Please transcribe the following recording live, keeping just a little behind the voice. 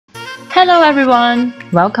Hello everyone,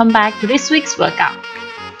 welcome back to this week's workout.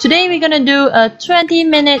 Today we're gonna do a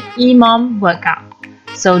 20-minute Emom workout.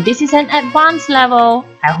 So this is an advanced level.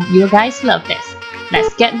 I hope you guys love this.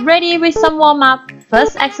 Let's get ready with some warm-up.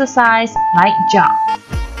 First exercise, light jog.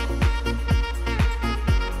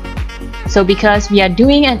 So because we are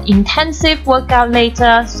doing an intensive workout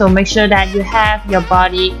later, so make sure that you have your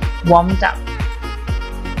body warmed up.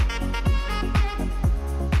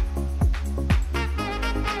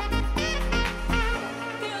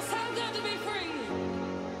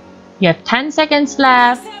 You have 10 seconds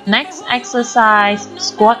left. Next exercise,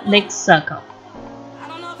 squat leg circle.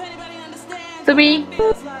 3,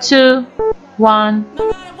 2, 1.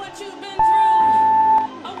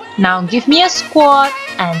 Now give me a squat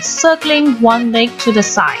and circling one leg to the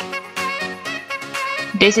side.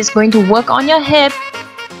 This is going to work on your hip.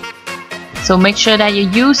 So make sure that you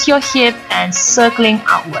use your hip and circling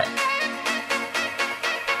outward.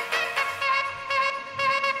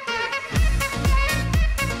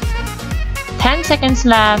 Seconds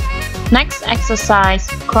left. Next exercise,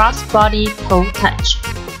 cross body toe touch.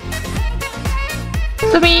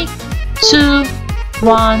 3, 2,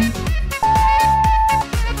 1.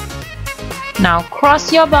 Now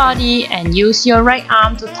cross your body and use your right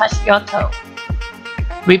arm to touch your toe.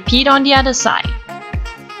 Repeat on the other side.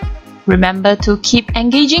 Remember to keep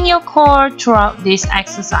engaging your core throughout this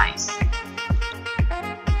exercise.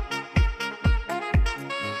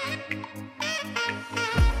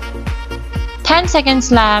 Ten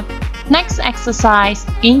seconds left. Next exercise,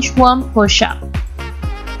 inchworm push-up.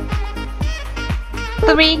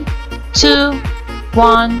 3, 2,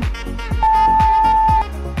 1.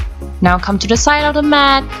 Now come to the side of the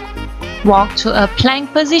mat. Walk to a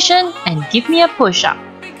plank position and give me a push-up.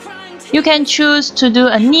 You can choose to do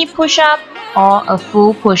a knee push-up or a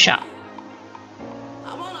full push-up.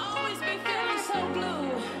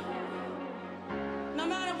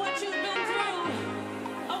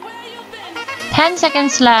 10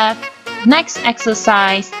 seconds left. Next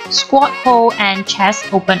exercise, squat hold and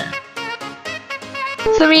chest opener.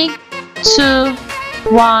 3, 2,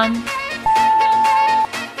 1.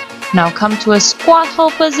 Now come to a squat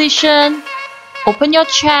hold position. Open your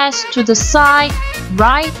chest to the side,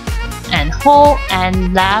 right, and hold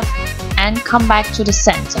and left, and come back to the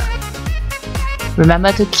center.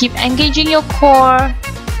 Remember to keep engaging your core.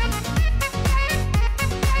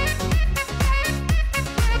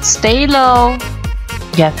 Stay low.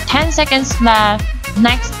 You have 10 seconds left.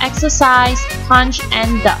 Next exercise, punch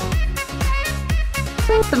and duck.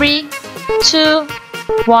 3, 2,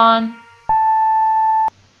 1.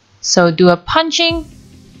 So do a punching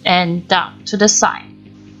and duck to the side.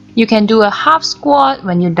 You can do a half squat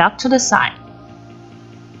when you duck to the side.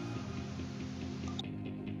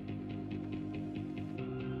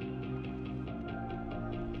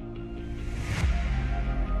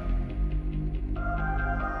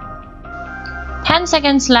 Ten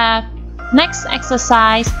seconds left. Next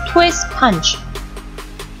exercise, twist punch.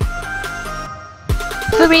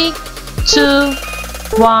 3, 2,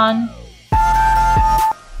 1.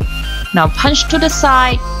 Now punch to the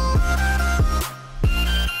side.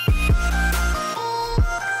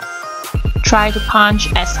 Try to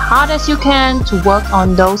punch as hard as you can to work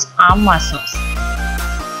on those arm muscles.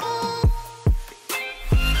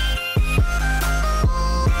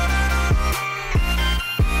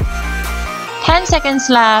 Ten seconds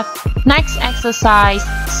left. Next exercise,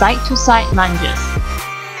 side to side lunges.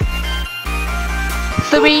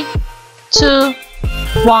 3, 2,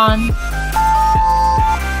 1.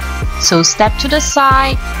 So step to the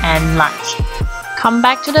side and lunge. Come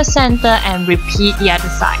back to the center and repeat the other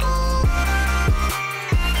side.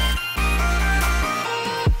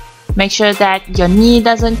 Make sure that your knee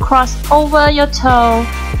doesn't cross over your toe.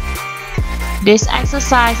 This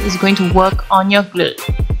exercise is going to work on your glute.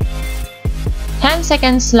 10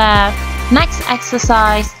 seconds left. Next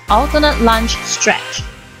exercise, alternate lunge stretch.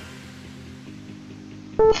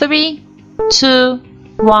 3, 2,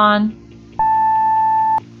 1.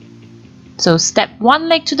 So step one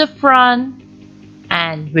leg to the front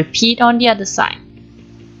and repeat on the other side.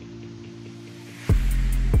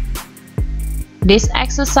 This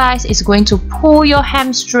exercise is going to pull your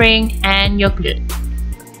hamstring and your glute.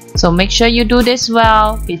 So make sure you do this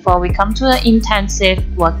well before we come to the intensive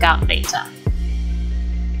workout later.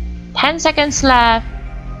 10 seconds left.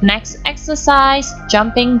 Next exercise,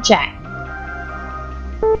 jumping jack.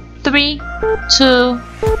 3, 2,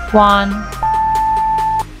 1.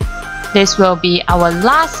 This will be our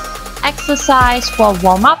last exercise for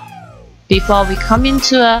warm-up before we come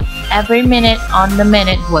into a every minute on the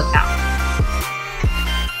minute workout.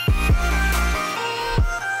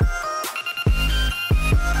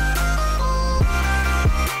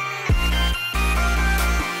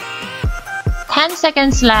 10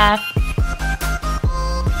 seconds left.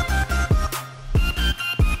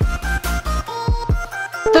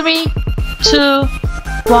 3, 2,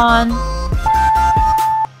 1.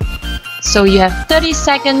 So you have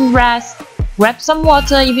 30-second rest. Grab some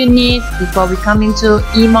water if you need before we come into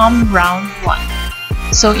Emom round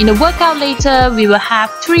 1. So in the workout later, we will have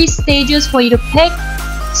 3 stages for you to pick.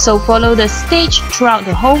 So follow the stage throughout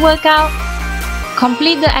the whole workout.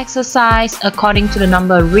 Complete the exercise according to the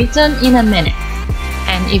number written in a minute.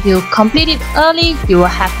 And if you complete it early, you will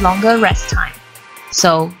have longer rest time.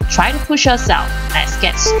 So try to push yourself. Let's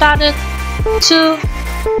get started. 2,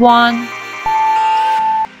 1.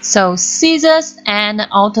 So scissors and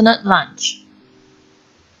alternate lunge.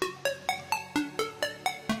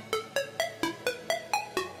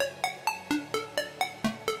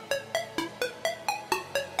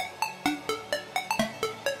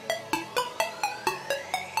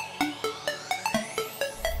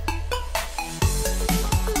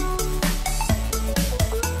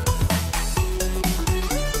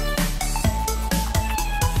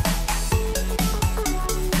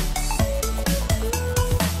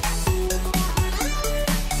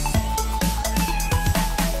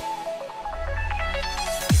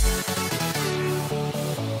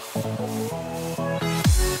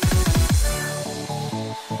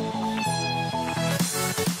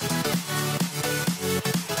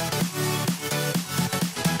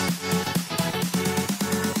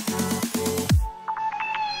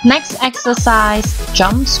 Next exercise,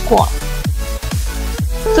 jump squat.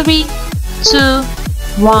 3, 2,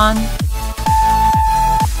 1.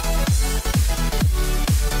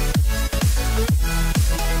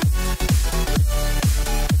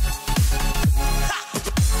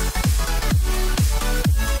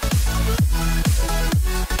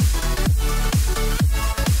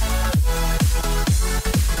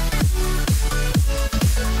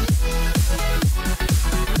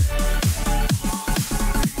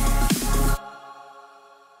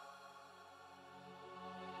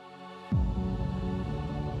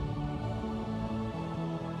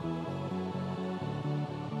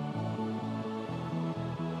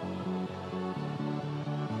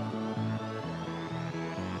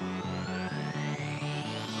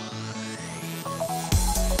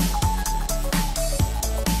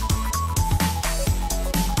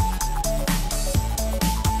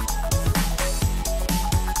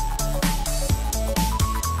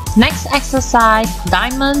 Next exercise,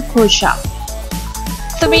 diamond push-up.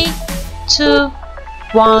 3, 2,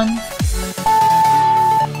 1.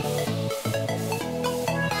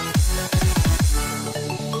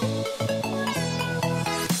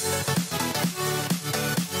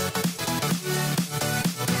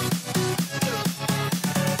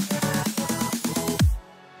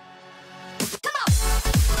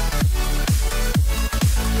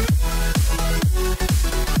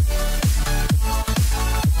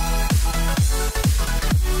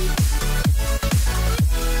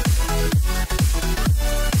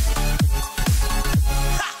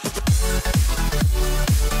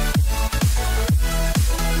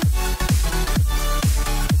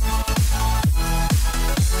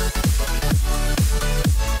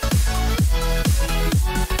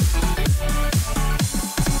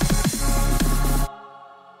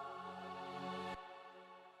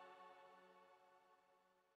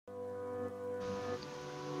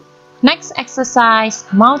 Next exercise,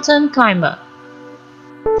 mountain climber.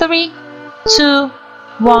 3, 2,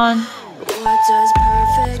 1. What does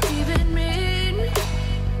perfect even mean?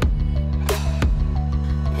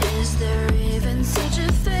 Is there even such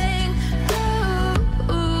a thing?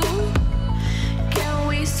 Ooh, can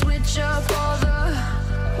we switch up all the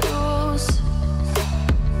rules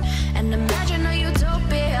and imagine a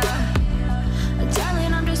utopia?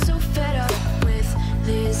 Darling, I'm just so fed up with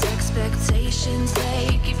these expectations.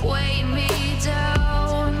 They keep weighing me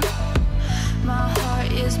down. My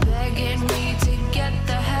heart is begging me to get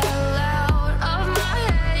the hell out of my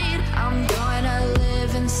head. I'm gonna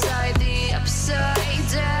live inside the upside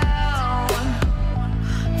down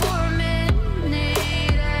for a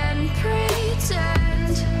minute and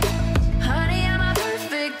pretend, honey, I'm a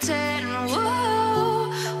perfect 10.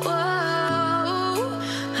 Whoa, whoa,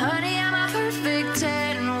 honey, I'm a perfect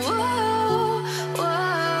 10. Whoa,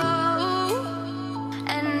 whoa,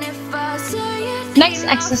 and if I say it, Next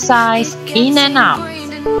exercise, in and out.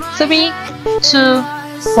 3, 2,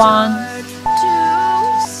 1. Yeah.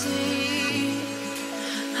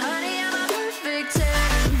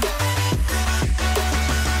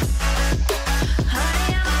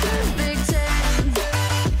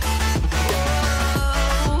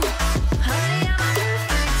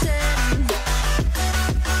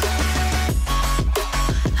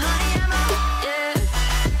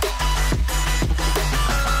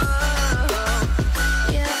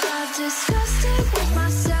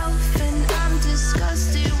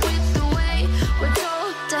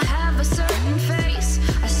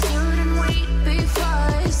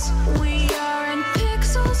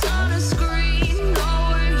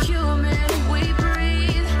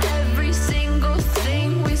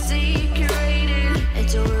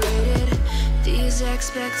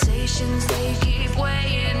 expectations, they keep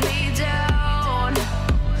weighing me down.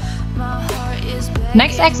 My heart is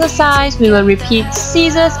Next exercise, we will repeat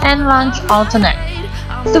scissors and lunge alternate.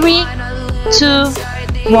 3, 2,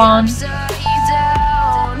 1.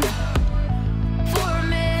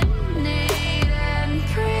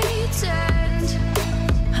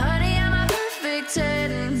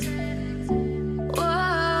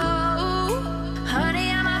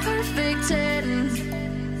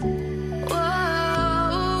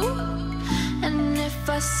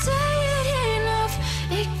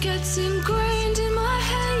 Ingrained in my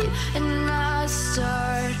head, and I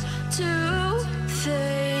start to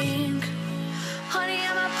think, honey,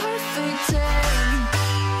 I'm a perfect 10.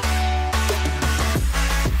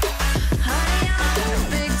 Honey, I'm a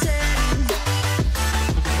perfect 10.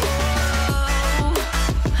 Whoa,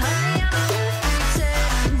 honey, I'm a perfect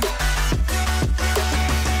 10.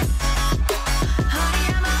 Honey,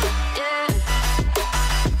 I'm a, yeah.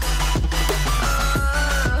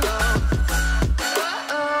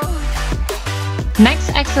 Next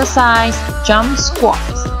exercise, jump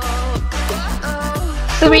squats.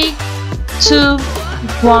 3, 2,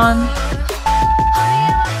 1.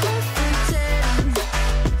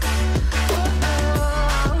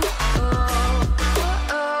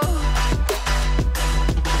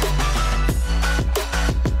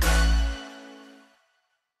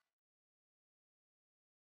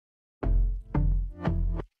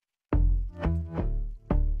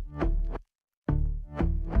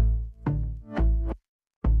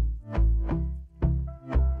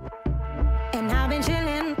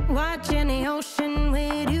 Watching the ocean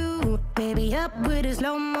with you, baby, up with a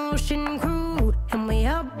slow motion crew, and we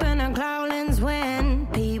up in our cloudlands when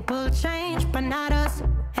people change, but not us,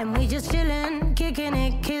 and we just chillin', kicking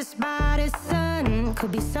it, kissed by the sun.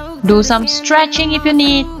 Could be so. Do some stretching if you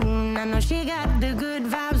need. I know she got the good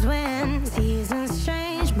vibes when seasons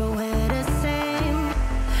change, but we're the same.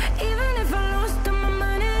 Even if I lost all my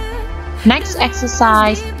money. Next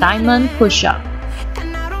exercise, diamond push-up.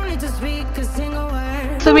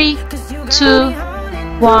 3, 2,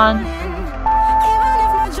 1.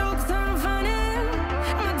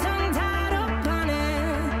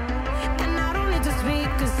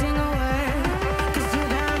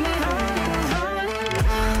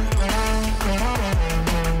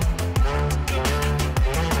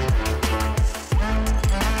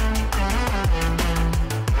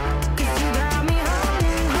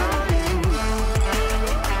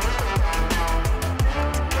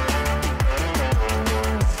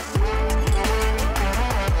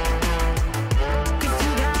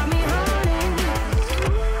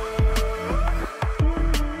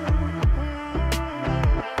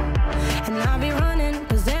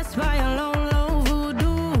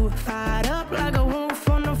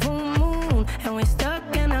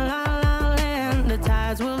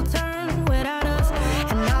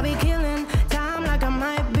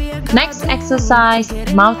 Next exercise,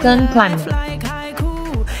 mountain climbing.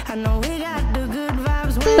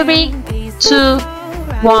 3, 2,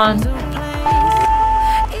 1.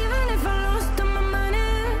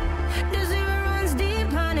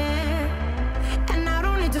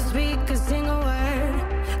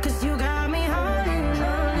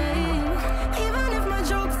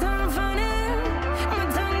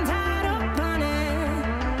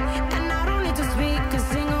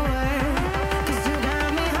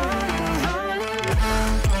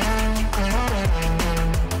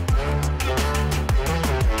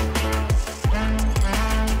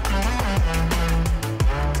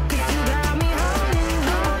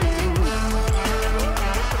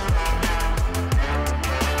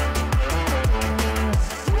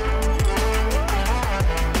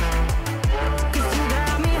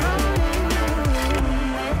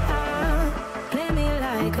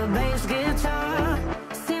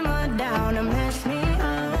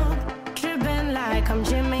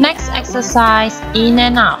 Next exercise, in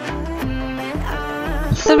and out.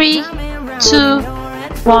 3, 2,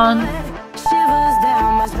 1.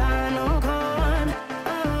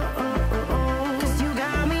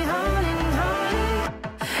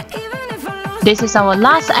 This is our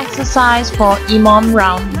last exercise for Emom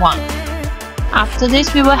round 1. After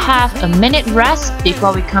this, we will have a minute rest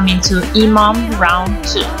before we come into Emom round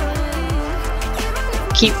 2.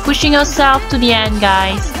 Keep pushing yourself to the end,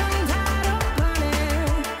 guys.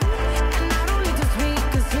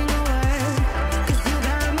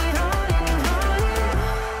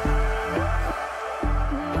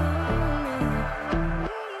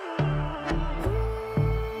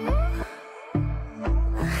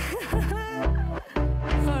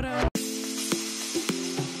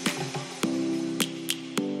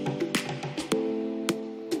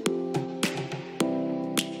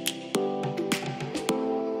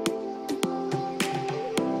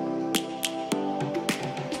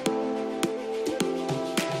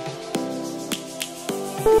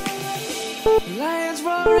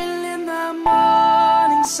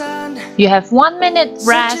 You have 1 minute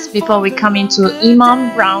rest before we come into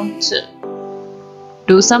Emom round 2.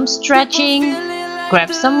 Do some stretching,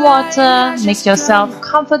 grab some water, make yourself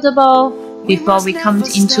comfortable before we come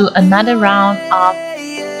into another round of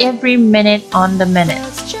every minute on the minute.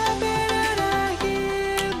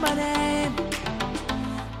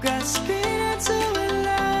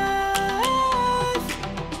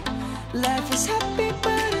 Life is happy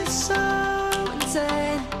but it's so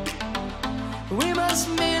insane. We must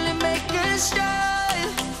merely make a start.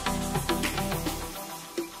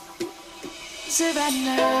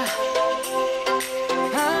 Savannah,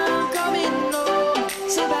 I'm coming home.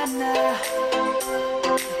 Savannah,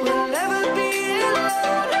 we'll never be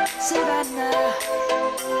alone. Savannah,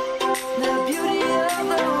 the beauty of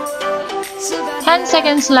the world. Savannah. 10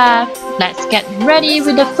 seconds left. Let's get ready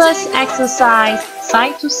with the first exercise,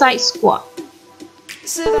 side to side squat.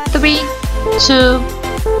 3, 2,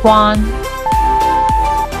 1.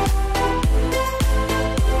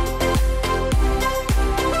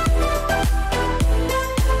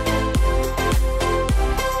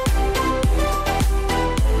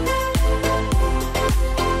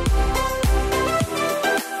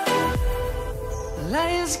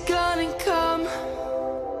 Lion's gonna come.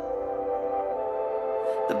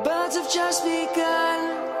 The birds have just begun.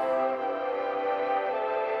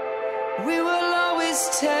 We will always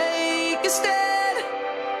take a stand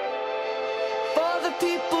for the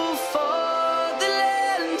people, for the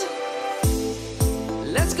land.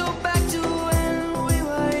 Let's go back to when we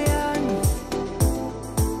were young.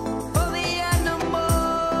 For the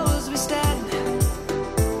animals we stand.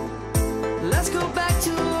 Let's go back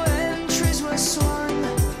to when trees were swung.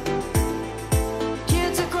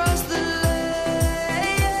 Kids across the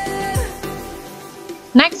land.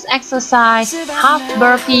 Next exercise, half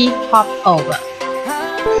burpee hop over.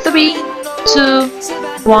 3, 2,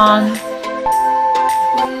 1.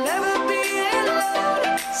 We'll never be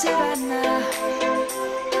alone. Savannah,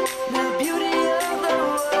 the beauty of the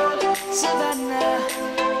world. Savannah,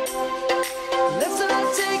 let's all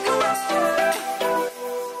take a ride.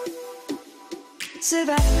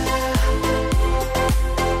 Savannah,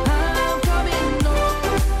 I'm coming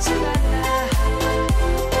home. Savannah,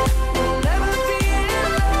 we'll never be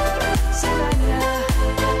alone. Savannah,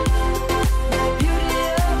 the beauty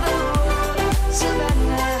of the world.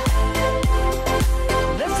 Savannah,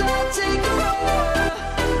 let's all take a ride.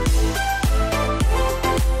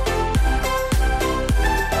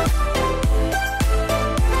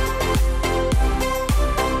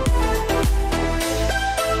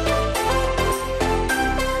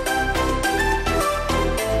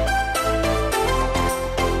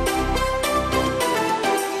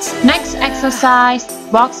 Next exercise,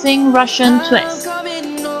 boxing Russian twist. I'm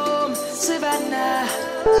coming home. Savannah,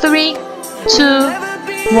 3, 2,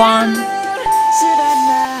 1.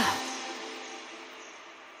 Savannah.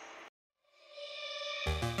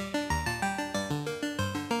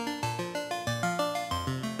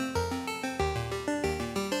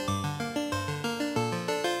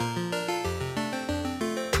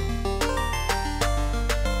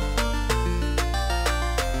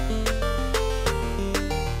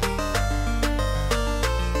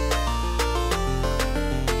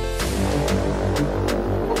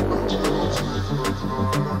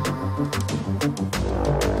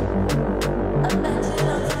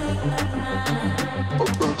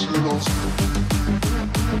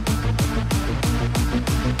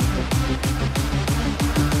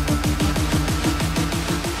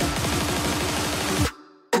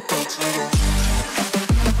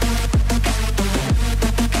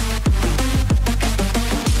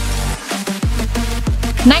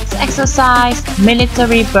 Next exercise,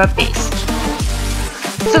 military burpees.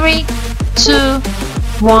 3, 2,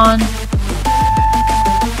 1.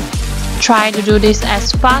 Try to do this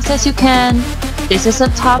as fast as you can. This is a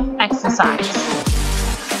tough exercise.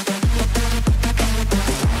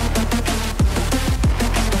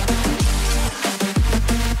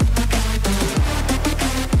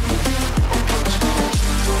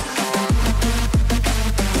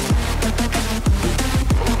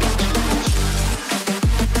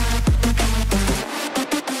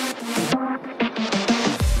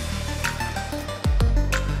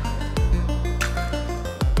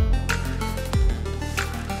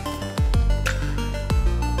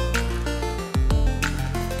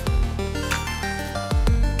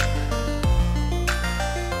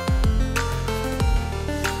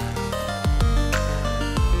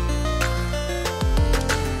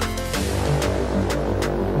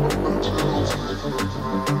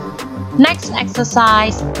 Next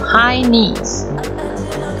exercise, high knees.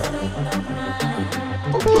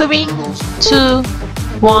 3, 2,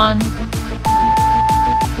 1.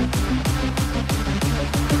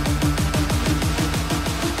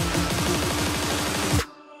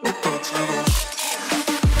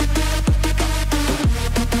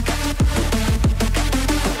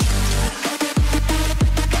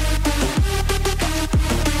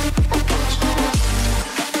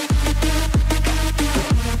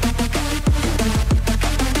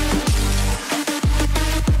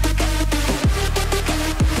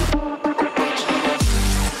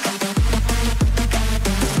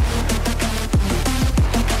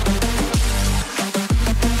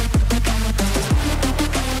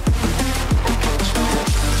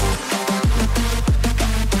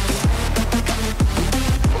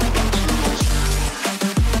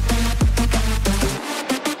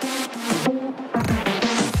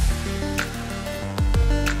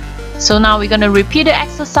 So now we're gonna repeat the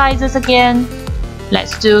exercises again.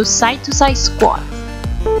 Let's do side to side squat.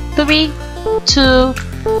 3, 2,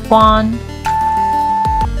 1.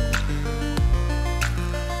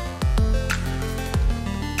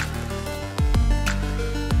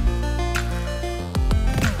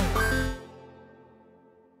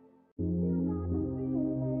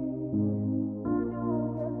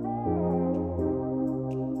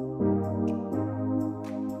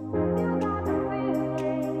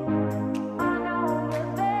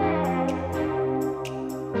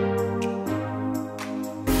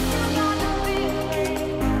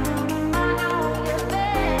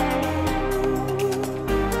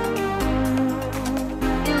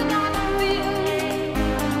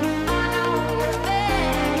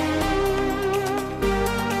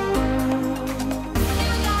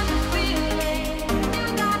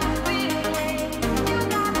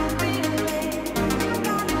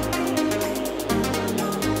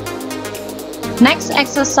 Next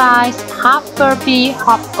exercise, half burpee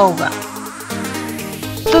hop over.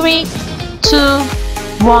 3, 2,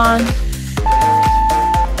 1.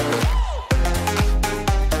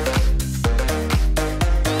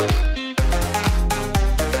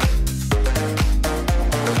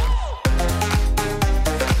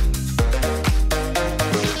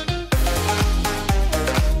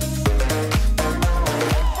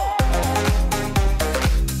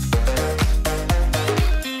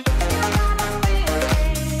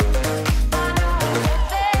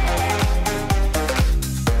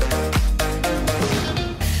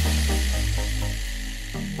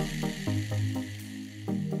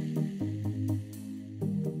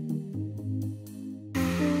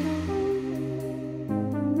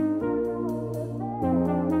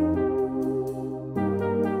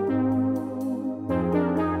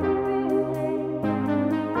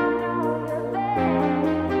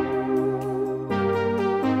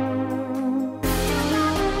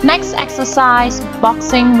 Next exercise,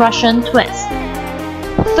 boxing Russian twist.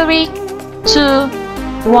 3, 2,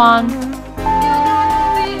 1.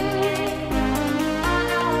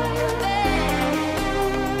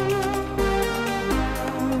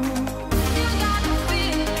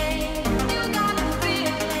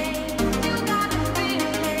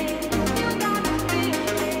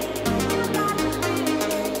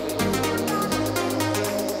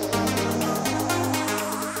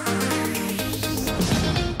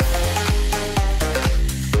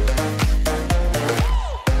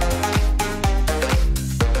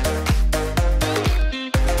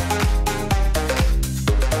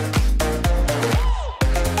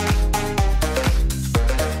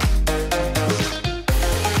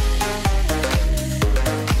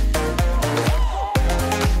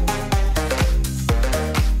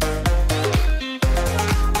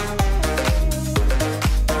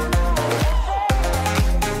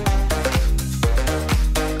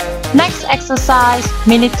 Next exercise,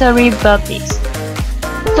 military burpees.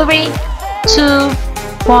 3, 2,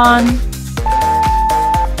 1.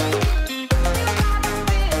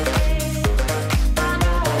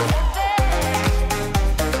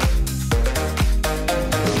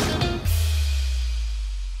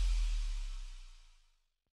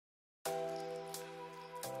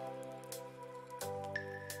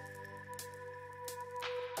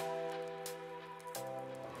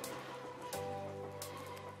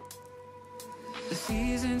 The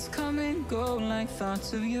seasons come and go like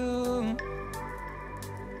thoughts of you.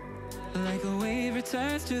 Like a wave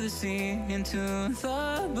returns to the sea, into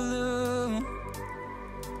the blue.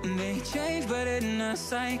 They change but in a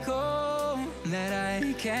cycle that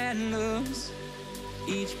I can't lose.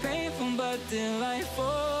 Each painful but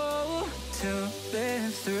delightful to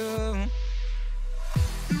live through.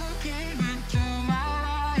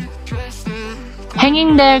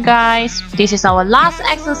 Hanging there, guys. This is our last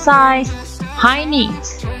exercise. High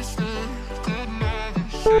knees.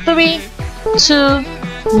 3, 2,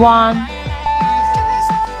 1.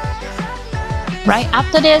 Right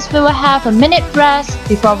after this, we will have a minute rest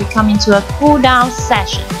before we come into a cool down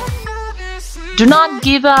session. Do not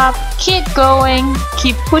give up, keep going,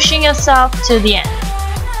 keep pushing yourself to the end.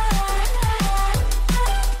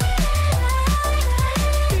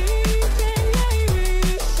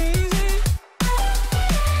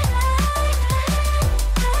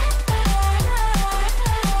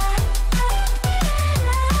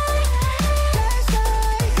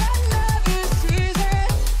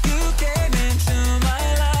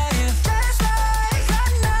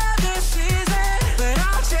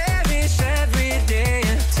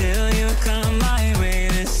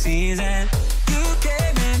 You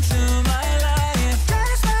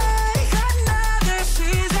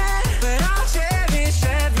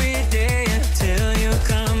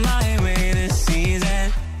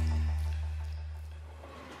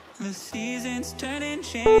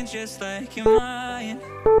just like you're mine.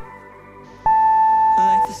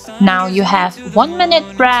 Like the sun Now you have 1 minute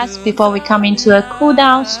rest before we come into a cool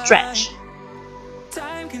down stretch.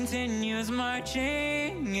 time continues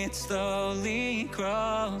marching, it slowly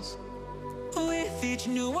crawls. With each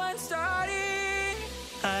new one starting,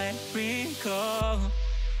 I recall.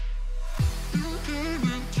 You came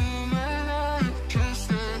into my life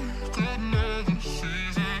just like another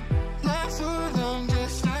season. Not so long,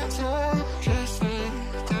 just a time, just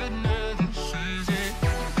like another season.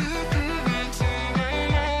 You came into my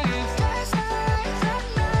life just like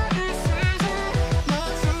another season.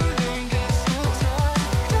 Not so long, just a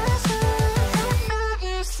time, just like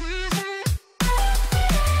another season.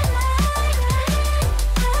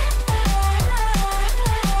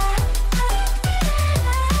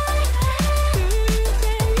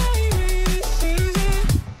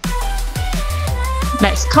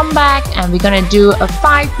 Let's come back and we're gonna do a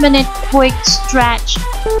 5-minute quick stretch.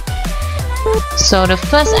 So the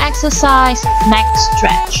first exercise, neck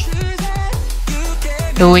stretch.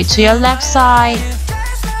 Do it to your left side.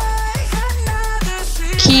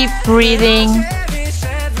 Keep breathing.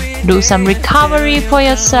 Do some recovery for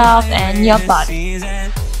yourself and your body.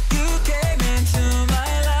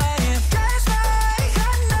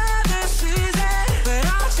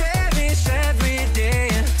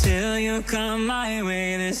 Come my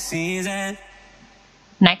way this season.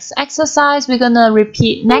 Next exercise, we're gonna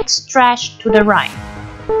repeat neck stretch to the right.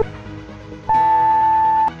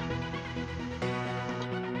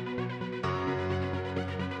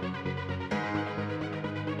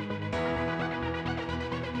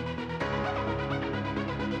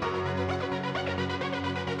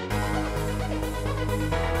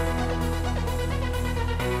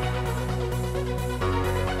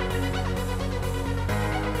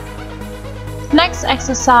 Next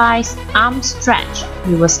exercise, arm stretch.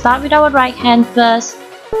 We will start with our right hand first.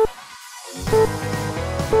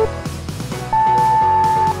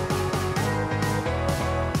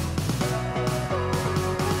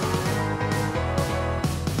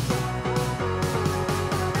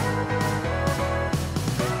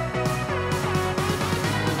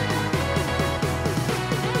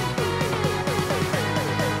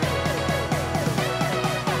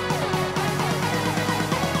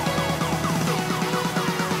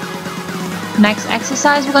 Next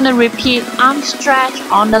exercise, we're going to repeat arm stretch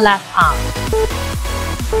on the left arm.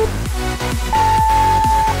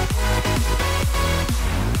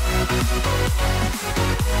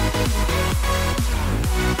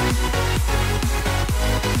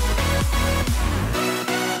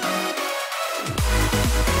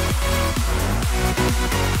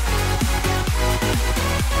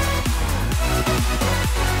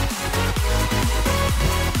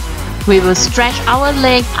 We will stretch our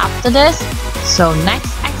leg after this. So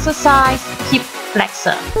next exercise, hip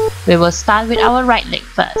flexor. We will start with our right leg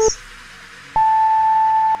first.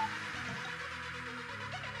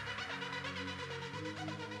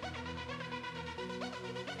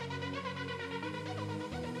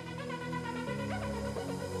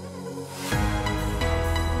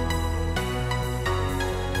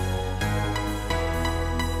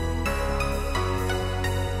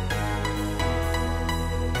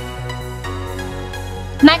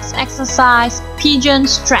 Next exercise, pigeon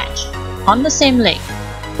stretch on the same leg.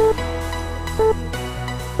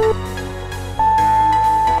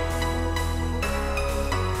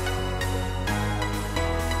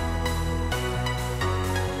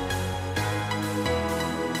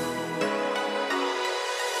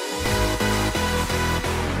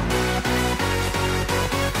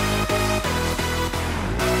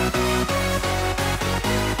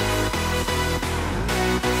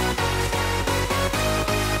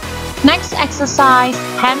 Next exercise,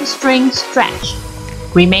 hamstring stretch.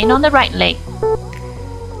 Remain on the right leg.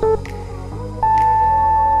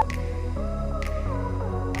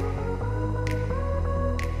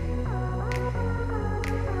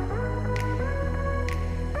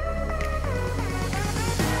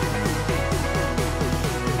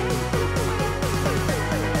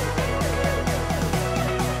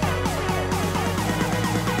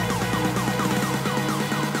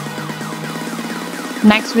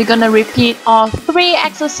 Next, we're gonna repeat all 3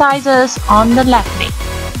 exercises on the left leg.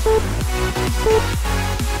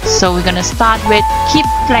 So we're gonna start with hip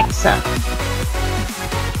flexor.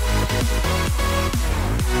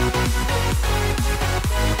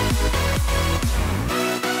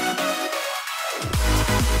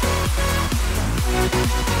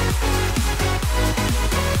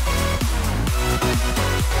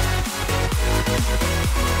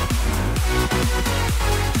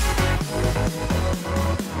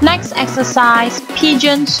 Next exercise,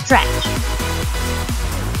 pigeon stretch.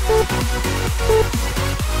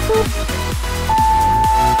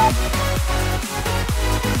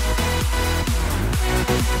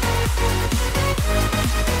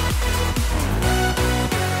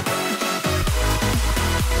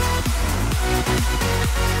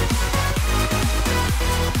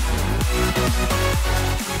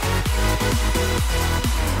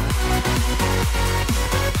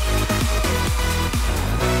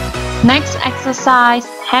 exercise,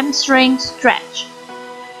 hamstring stretch.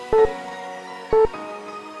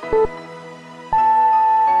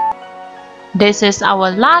 This is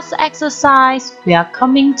our last exercise. We are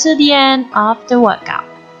coming to the end of the workout.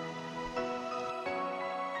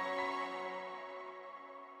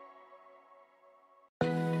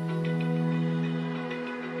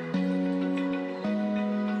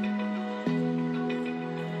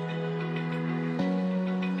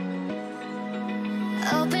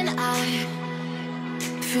 Open eye,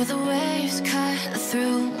 feel the waves cut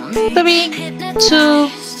through me. 3, 2,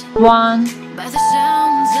 1. By the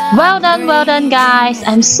sounds of Well done guys.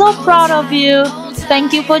 I'm so proud of you.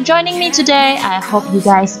 Thank you for joining me today. I hope you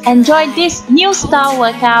guys enjoyed this new style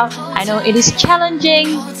workout. I know it is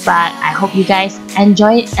challenging, but I hope you guys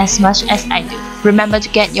enjoy it as much as I do. Remember to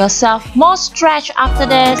get yourself more stretch after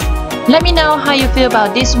this. Let me know how you feel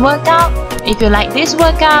about this workout. If you like this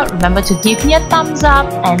workout, remember to give me a thumbs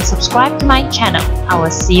up and subscribe to my channel. I will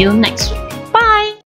see you next week.